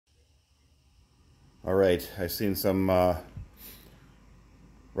All right, I've seen some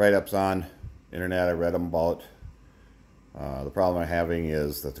write-ups on internet. I read them about the problem I'm having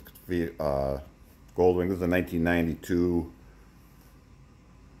is that the Goldwing, this is a 1992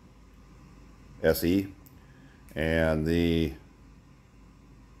 SE, and the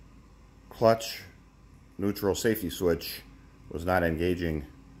clutch neutral safety switch was not engaging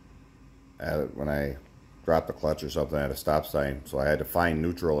when I dropped the clutch or something at a stop sign, so I had to find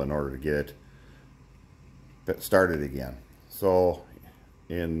neutral in order to get it started again. So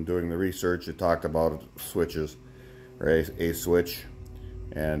in doing the research, it talked about switches, or a switch,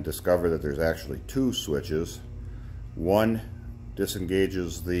 and discovered that there's actually two switches. One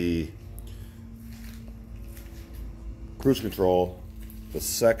disengages the cruise control. The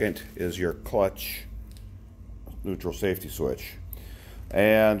second is your clutch neutral safety switch.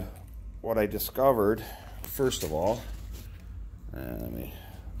 And what I discovered, first of all,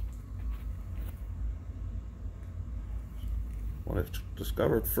 what I've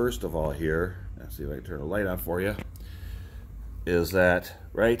discovered first of all here, let's see if I can turn the light on for you, is that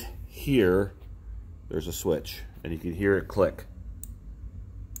right here there's a switch, and you can hear it click.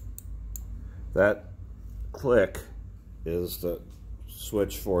 That click is the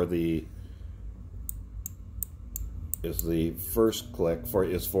switch for the first click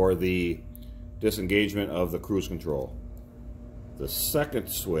for the disengagement of the cruise control. The second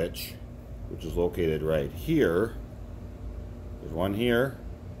switch, which is located right here, there's one here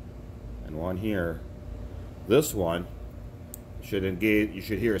and one here. This one should engage. You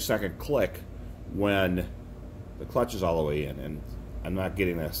should hear a second click when the clutch is all the way in, and I'm not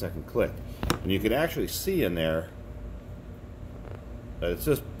getting that second click. And you can actually see in there that it's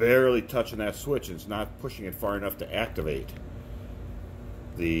just barely touching that switch, and it's not pushing it far enough to activate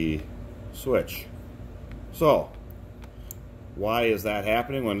the switch. So why is that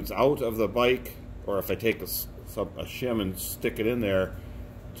happening when it's out of the bike, or if I take a shim and stick it in there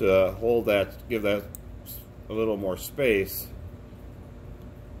to hold that, give that a little more space,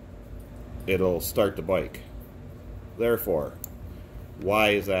 it'll start the bike. Therefore,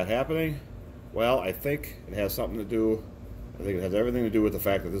 why is that happening? Well, I think it has something to do, I think it has everything to do with the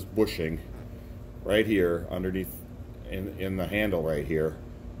fact that this bushing right here underneath in the handle right here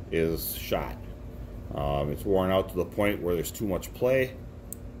is shot. It's worn out to the point where there's too much play,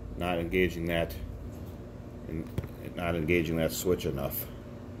 not engaging that switch enough.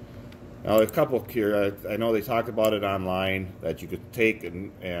 Now, a couple here, I know they talked about it online, that you could take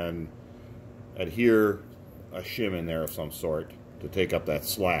and adhere a shim in there of some sort to take up that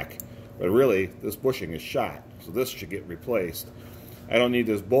slack. But really, this bushing is shot, so this should get replaced. I don't need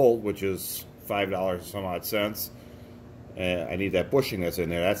this bolt, which is $5 and some odd cents. I need that bushing that's in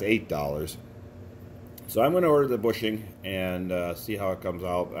there. That's $8. So I'm going to order the bushing and see how it comes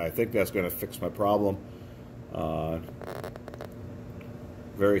out. I think that's going to fix my problem.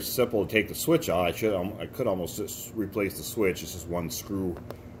 Very simple to take the switch out. I could almost just replace the switch. It's just one screw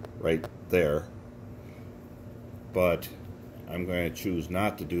right there. But I'm going to choose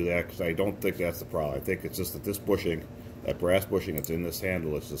not to do that because I don't think that's the problem. I think it's just that this bushing, that brass bushing that's in this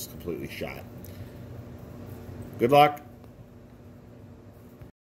handle, is just completely shot. Good luck.